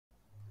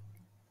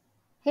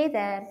Hey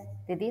there,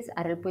 this is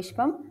Aral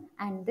Pushpam,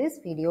 and this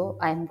video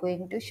I am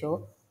going to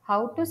show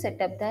how to set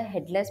up the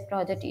headless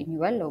project in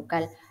your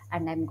local,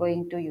 and I'm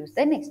going to use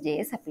the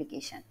Next.js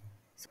application.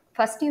 So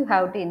first you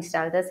have to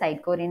install the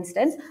Sitecore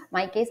instance.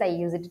 My case I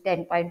use it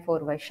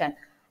 10.4 version.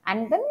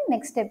 And then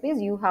next step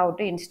is you have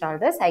to install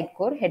the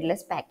Sitecore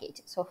Headless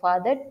package. So for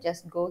that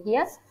just go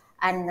here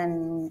and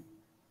then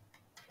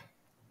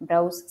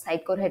browse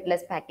Sitecore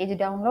Headless package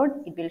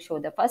download. It will show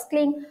the first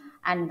link,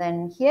 and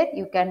then here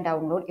you can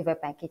download your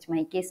package.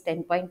 My case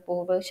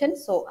 10.4 version,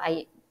 so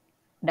I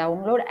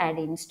download and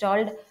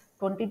installed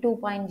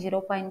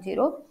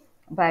 22.0.0,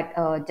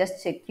 but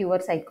just check your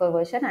Sitecore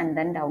version and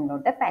then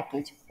download the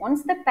package.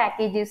 Once the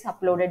package is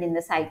uploaded in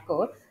the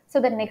Sitecore,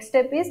 so the next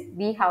step is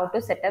we have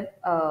to set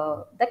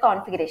up the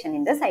configuration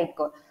in the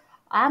Sitecore.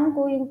 I'm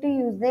going to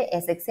use the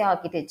SXA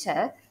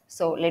architecture.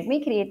 So let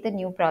me create the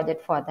new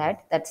project for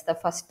that. That's the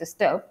first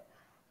step.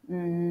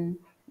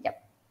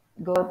 Yep.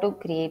 Go to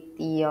create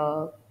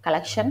the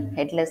collection,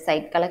 headless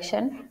site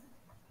collection,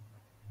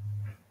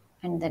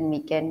 and then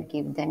we can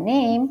give the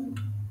name.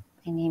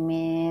 My name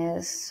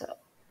is,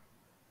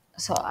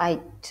 so I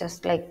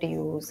just like to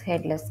use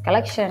headless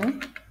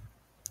collection,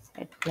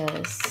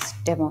 headless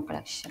demo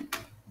collection.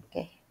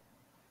 Okay.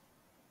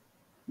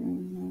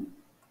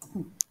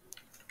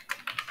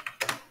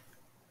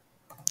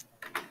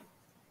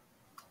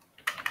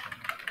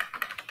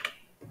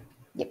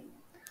 Yep.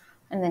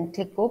 And then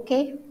click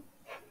OK.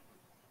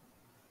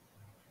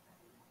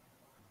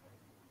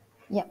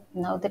 Yeah,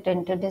 now the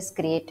template is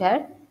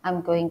created.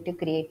 I'm going to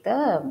create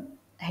the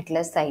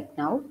headless site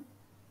now.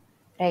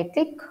 Right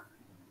click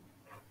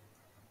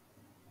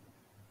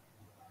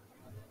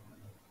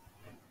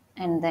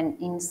and then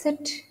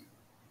insert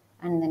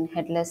and then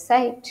headless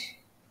site,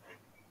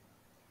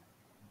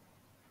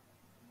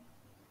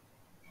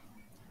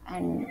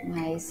 and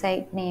my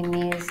site name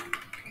is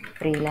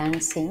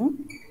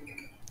freelancing,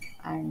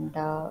 and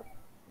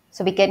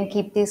so we can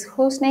keep this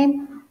host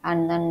name,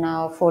 and then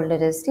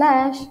folder is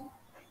slash.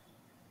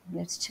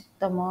 Let's check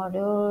the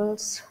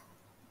modules.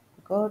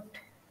 Good.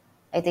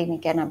 I think we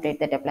can update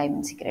the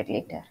deployment secret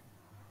later.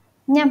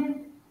 Yeah,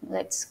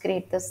 let's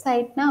create the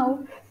site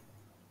now.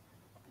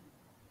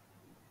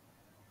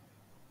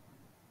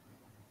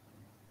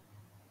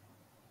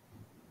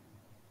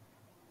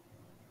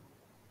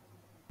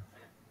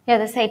 Yeah,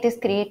 the site is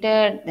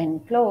created, then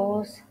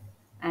close,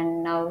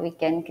 and now we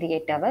can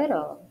create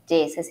our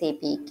JSS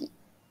API key.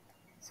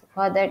 So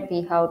for that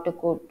we have to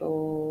go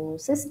to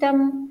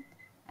system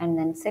and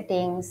then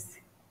settings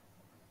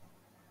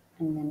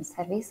and then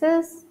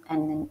services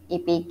and then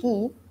API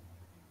key,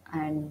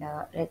 and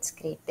let's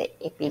create the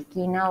API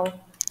key now.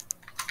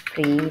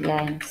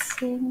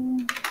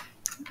 Freelancing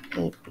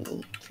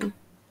API key.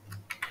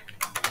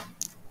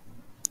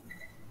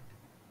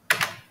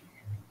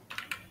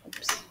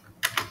 Oops.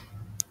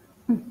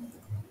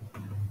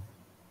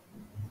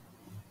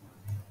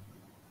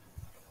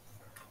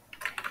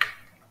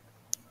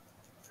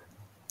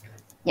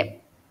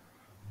 Yep.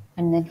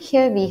 And then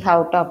here we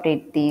have to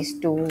update these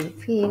two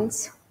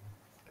fields,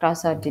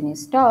 cross origin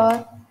is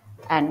star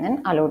and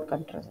then allowed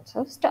controls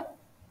also star.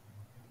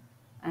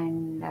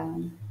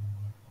 And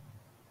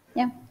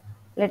yeah,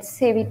 let's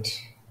save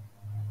it.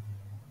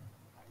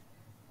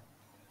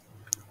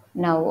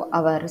 Now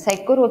our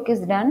Sitecore work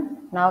is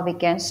done. Now we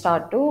can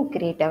start to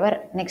create our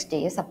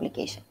Next.js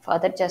application. For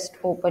that, just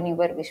open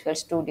your Visual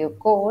Studio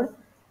Code,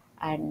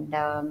 and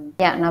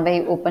yeah, now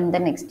I open the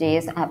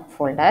Next.js app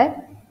folder,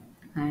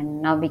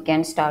 and now we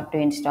can start to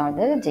install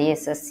the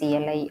JSS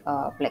CLI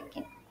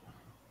plugin.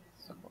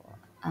 So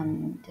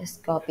I'm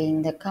just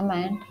copying the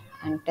command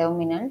and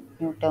terminal,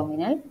 new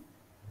terminal,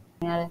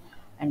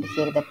 and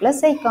here the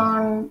plus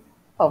icon,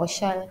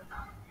 PowerShell.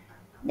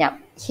 Yeah,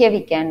 here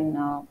we can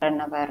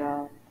run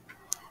our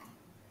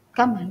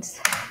commands.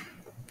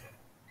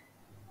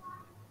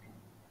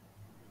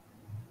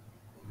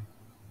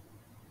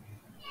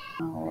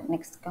 Now,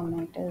 next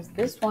comment is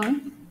this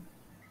one.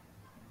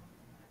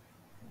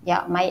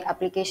 Yeah, my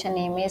application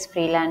name is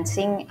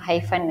freelancing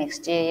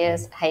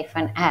Next.js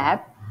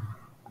app,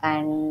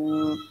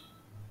 and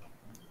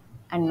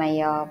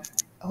my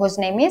host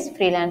name is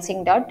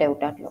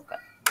freelancing.dev.local.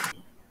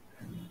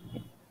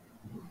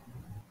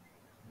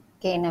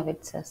 Okay, now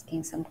it's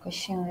asking some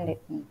question.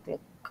 Let me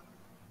click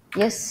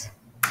yes.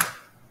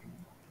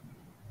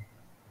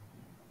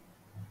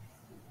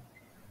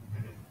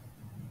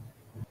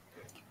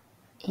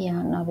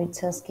 Yeah, now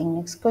it's asking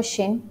next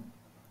question.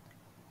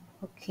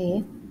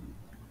 Okay,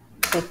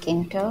 click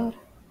enter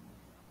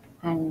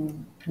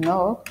and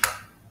no,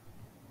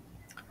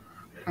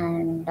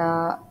 and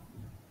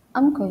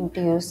I'm going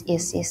to use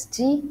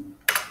SSG,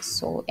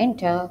 so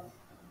enter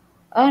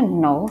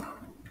and no.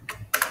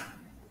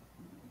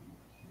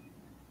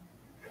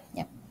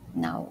 Yep,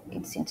 now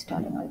it's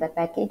installing all the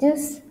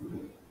packages.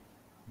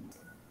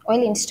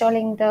 While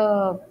installing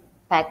the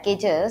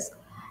packages,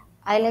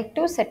 I like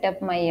to set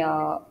up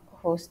my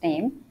host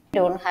name. I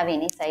don't have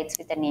any sites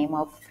with the name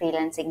of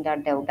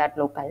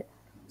freelancing.dev.local,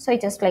 so I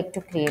just like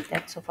to create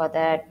that. So for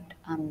that,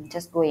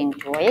 just go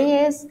into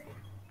IIS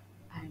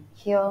and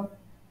here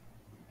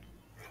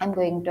I'm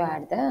going to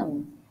add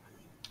the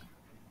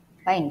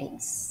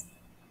bindings.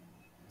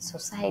 So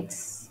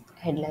sites,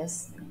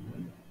 headless,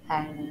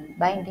 and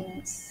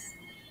bindings,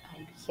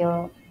 and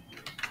here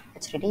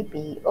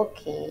HTTP,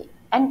 okay,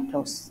 and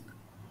close.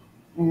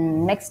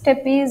 Next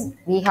step is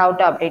we have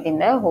to update in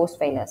the host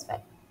file as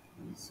well.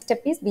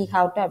 Step is we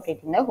have to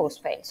update in the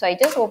host file. So I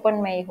just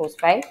open my host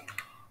file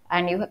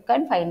and you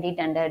can find it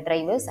under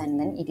drivers and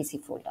then etc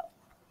folder.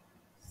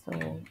 So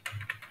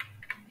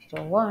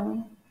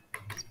 01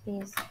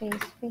 space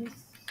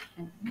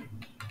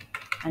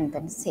and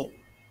then save.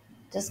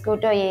 Just go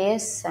to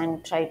IAS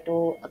and try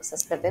to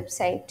access the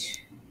website.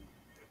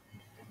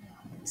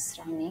 It's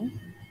running.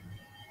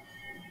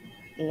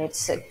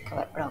 Let's check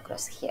our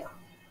progress here.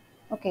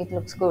 Okay, it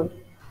looks good.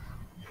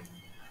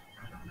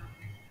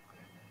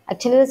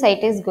 Actually, the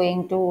site is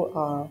going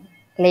to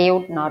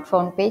layout not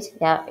found page.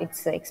 Yeah,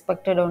 it's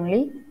expected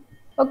only.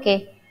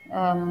 Okay,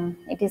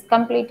 it is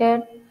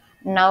completed.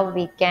 Now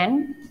we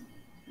can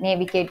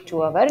navigate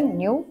to our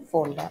new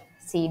folder.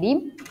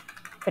 CD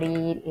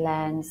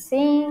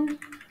freelancing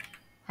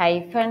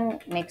hyphen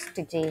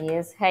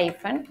next.js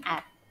hyphen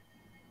app.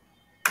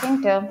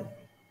 Enter.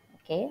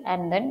 Okay,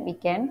 and then we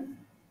can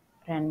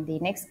run the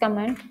next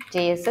command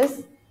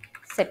JSS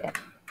setup.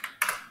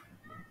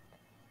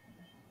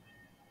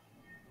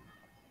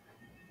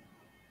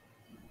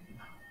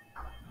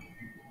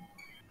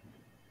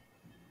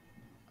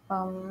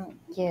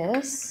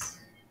 Yes.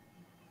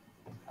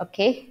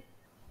 Okay.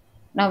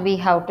 Now we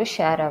have to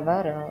share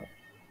our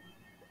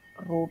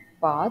root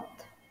path.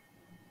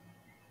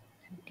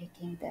 I'm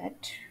taking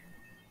that.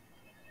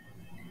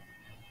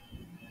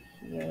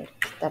 Here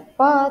the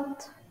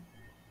path.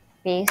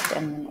 Paste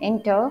and then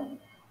enter.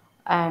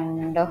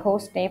 And the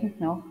host name.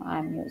 No,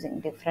 I'm using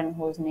different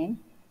host name.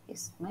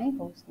 Is my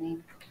host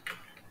name.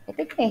 I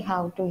think I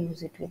have to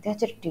use it with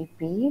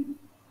HTTP.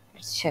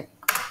 Let's check.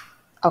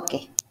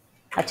 Okay.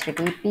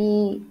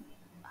 HTTP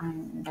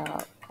and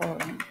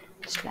colon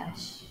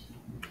slash.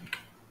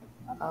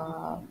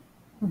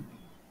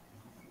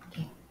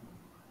 Okay.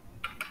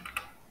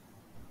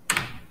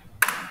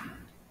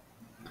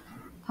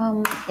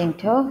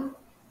 Enter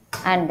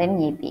and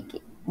then AP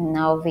key.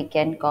 Now we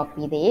can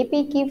copy the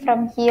AP key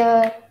from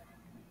here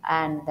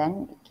and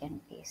then we can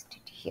paste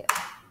it here.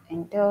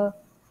 Enter.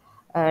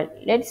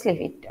 Let's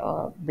leave it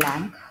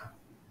blank.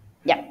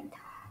 Yeah.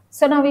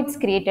 So now it's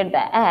created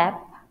the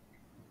app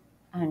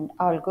and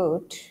all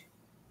good.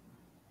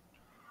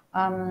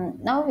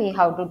 Now we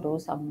have to do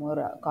some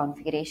more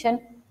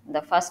configuration.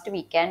 The first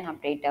we can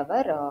update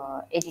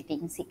our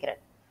editing secret.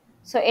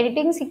 So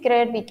editing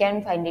secret we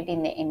can find it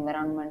in the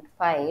environment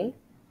file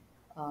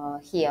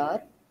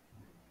here.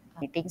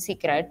 Editing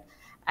secret,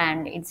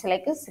 and it's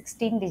like a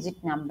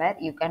 16-digit number.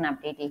 You can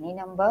update any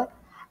number.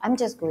 I'm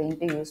just going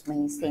to use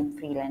my same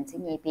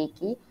freelancing API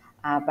key,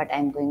 but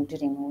I'm going to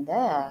remove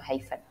the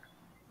hyphen.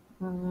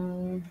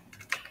 Mm,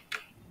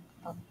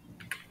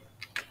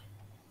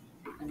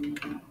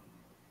 and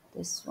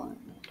this one,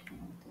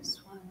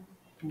 this one,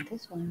 and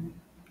this one.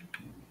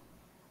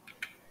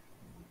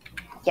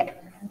 Yeah,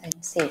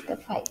 then save the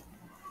file.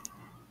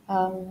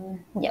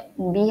 Yeah,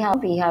 we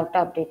have to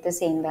update the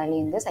same value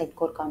in the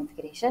Sitecore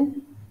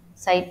configuration.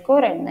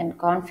 Sitecore and then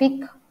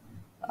config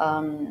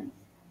um,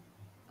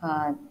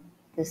 uh,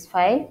 this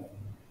file,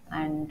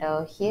 and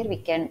here we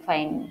can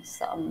find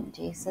some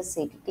JSS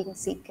editing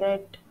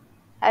secret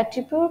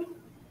attribute.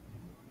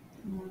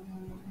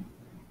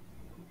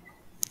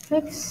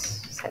 Let's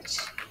search.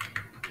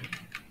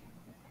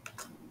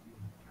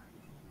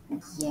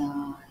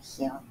 Yeah,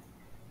 here.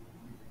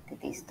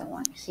 That is the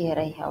one. Here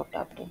I have to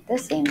update the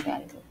same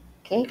value.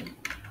 Okay.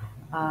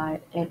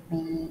 Let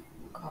me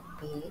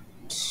copy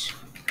it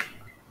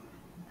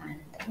and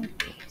then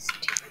paste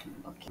it.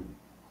 Okay.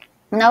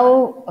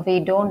 Now we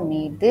don't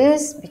need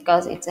this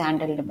because it's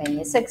handled by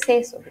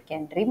SXA, so we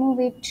can remove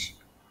it.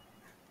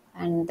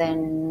 And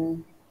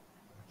then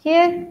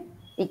here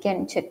we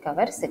can check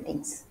our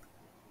settings.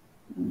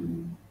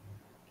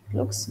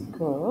 Looks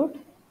good.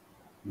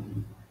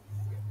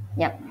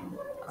 Yeah,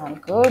 all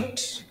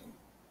good.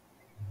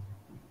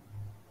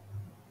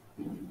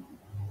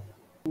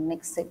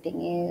 Next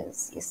setting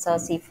is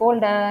SRC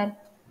folder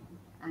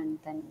and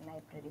then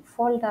library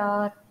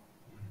folder,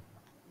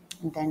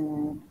 and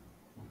then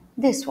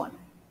this one.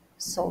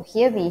 So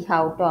here we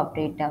have to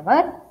update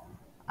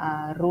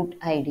our root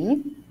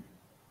ID.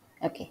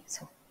 Okay,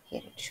 so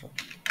here it should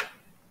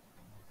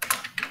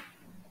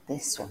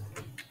this one.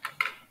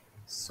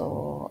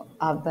 So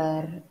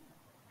our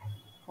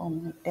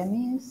home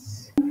item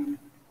is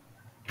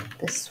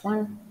this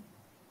one.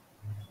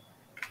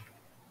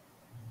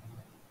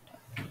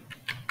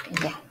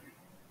 Yeah,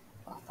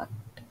 perfect.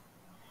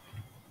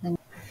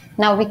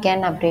 Now we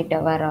can update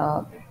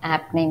our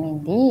app name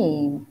in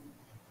the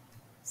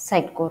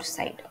Sitecore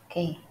side.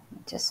 Okay,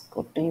 just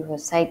go to your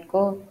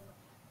Sitecore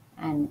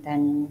and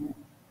then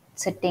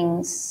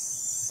settings,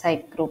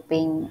 site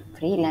grouping,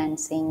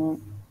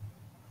 freelancing,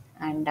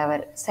 and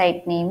our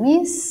site name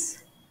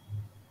is,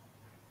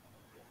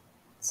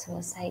 so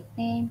site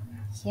name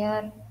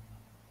here,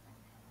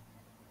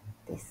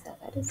 This is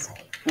our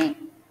site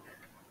name.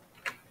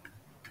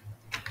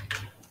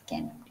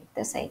 Can update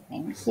the site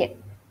name here.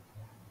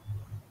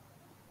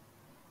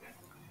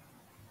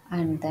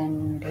 And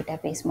then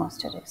database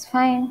master is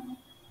fine.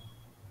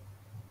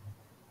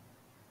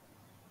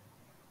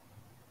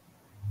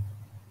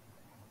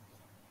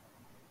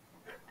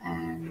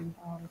 And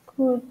all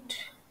good.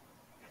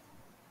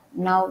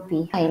 Now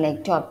I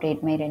like to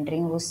update my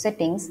rendering host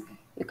settings.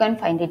 You can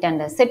find it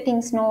under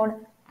settings node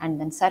and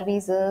then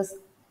services.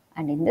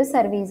 And in the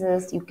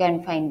services, you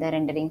can find the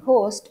rendering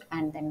host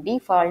and then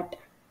default.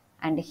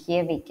 And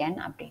here we can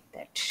update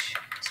that.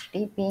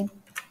 HTTP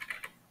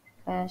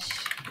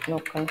 /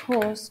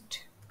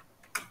 localhost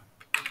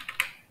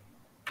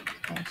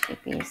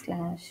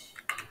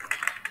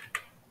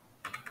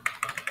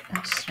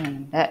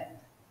 /IP/render.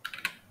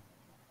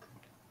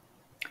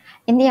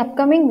 In the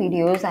upcoming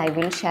videos, I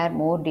will share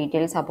more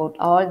details about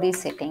all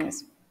these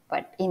settings.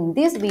 But in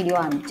this video,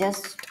 I'm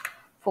just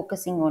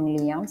focusing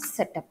only on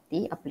set up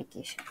the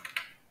application.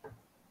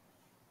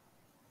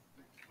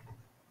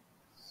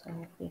 So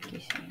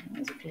application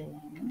is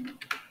Freeline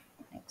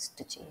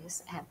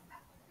Next.js app.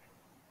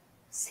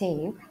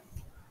 Save.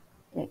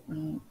 Let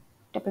me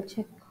double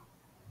check.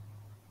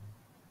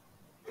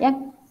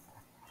 Yeah,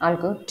 all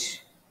good.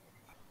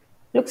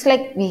 Looks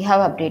like we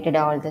have updated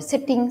all the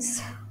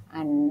settings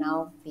and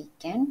now we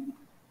can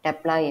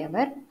deploy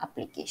our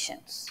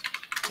applications.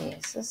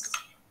 JSS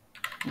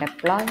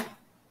deploy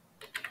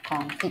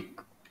config.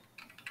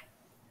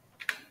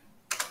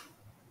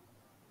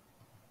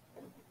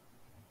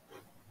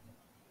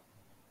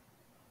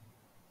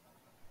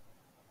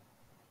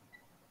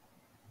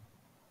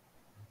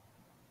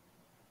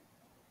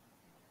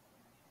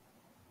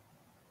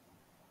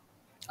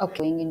 Okay,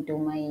 going into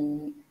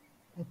my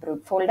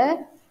root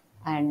folder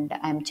and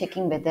I'm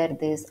checking whether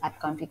this app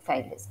config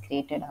file is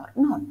created or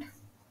not.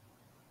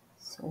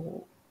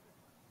 So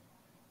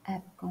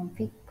app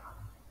config,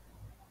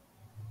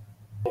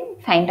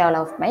 find all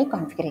of my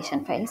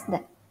configuration files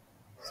there.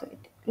 So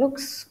it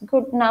looks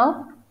good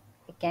now.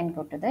 We can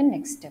go to the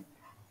next step.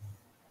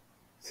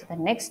 So the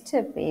next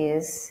step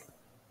is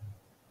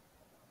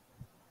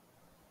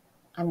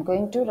I'm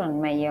going to run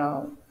my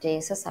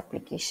JSS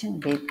application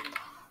with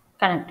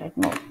connected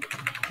mode.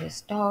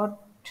 This dot.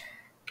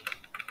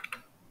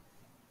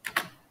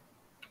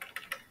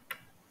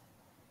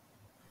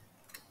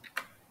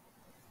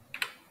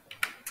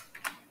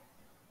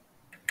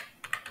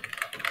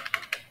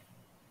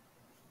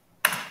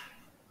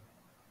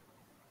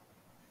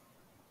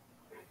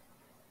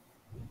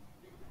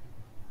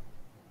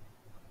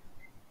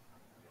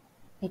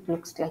 It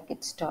looks like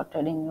it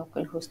started in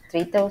localhost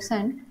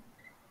 3000.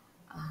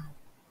 I'm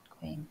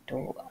going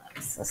to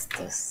access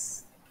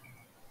this.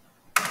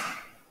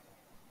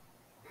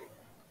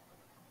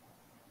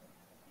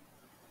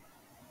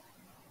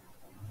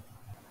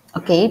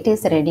 Okay, it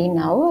is ready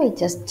now. I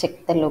just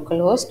checked the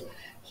localhost.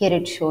 Here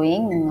it's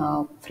showing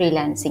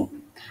freelancing.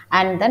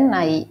 And then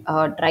I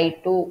try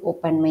to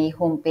open my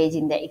home page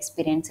in the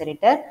experience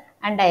editor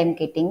and I am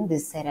getting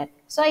this error.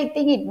 So I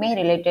think it may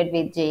related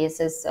with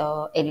JS's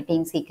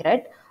editing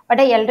secret. But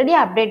I already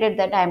updated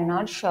that. I am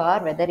not sure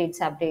whether it's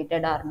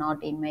updated or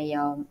not in my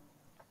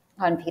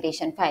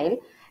configuration file.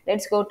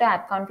 Let's go to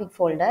app config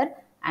folder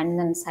and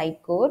then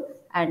Sitecore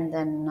and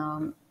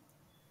then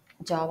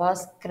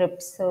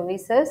JavaScript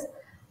services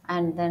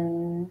and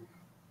then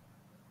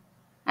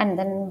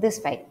this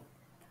file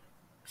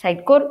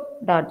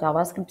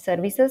sitecore.javascript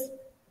services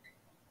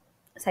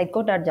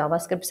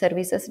sitecore.javascript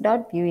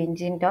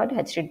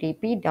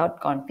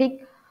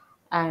services.viewengine.http.config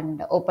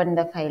and open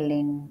the file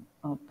in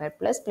Notepad++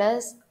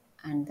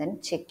 and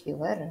then check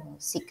your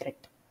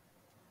secret.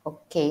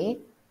 Okay,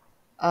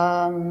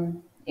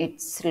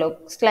 it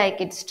looks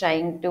like it's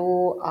trying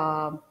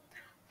to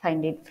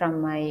find it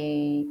from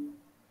my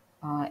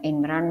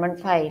environment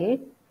file.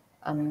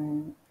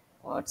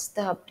 What's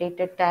the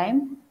updated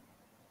time?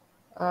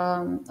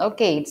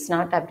 Okay, it's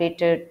not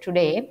updated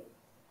today.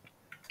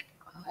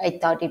 I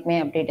thought it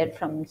may update it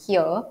from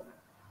here.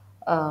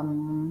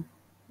 Um,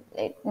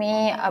 Let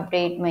me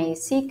update my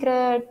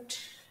secret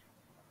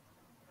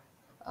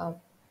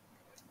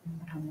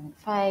environment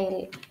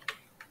file,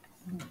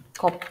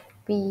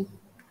 copy,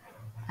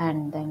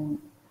 and then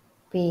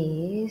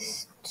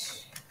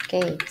paste.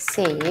 Okay,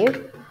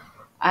 save.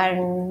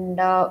 And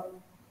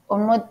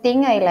one more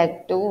thing, I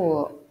like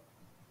to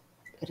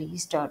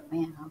restart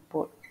my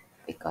output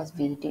because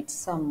we did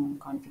some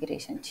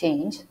configuration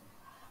change.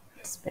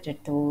 It's better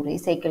to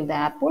recycle the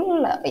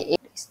apple,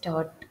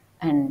 restart,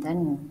 and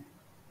then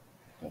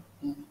let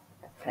me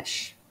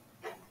refresh.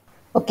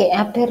 Okay,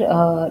 after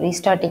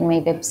restarting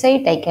my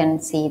website, I can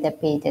see the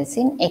pages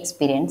in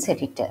Experience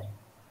Editor.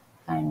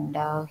 And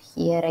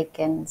here I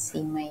can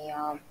see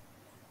my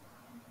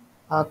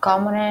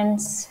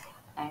components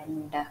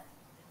and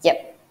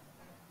yep.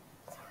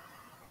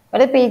 But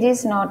the page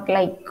is not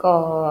like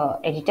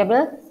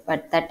editable,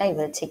 but that I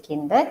will check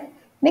in the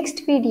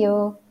next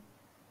video.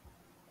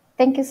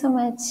 Thank you so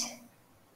much.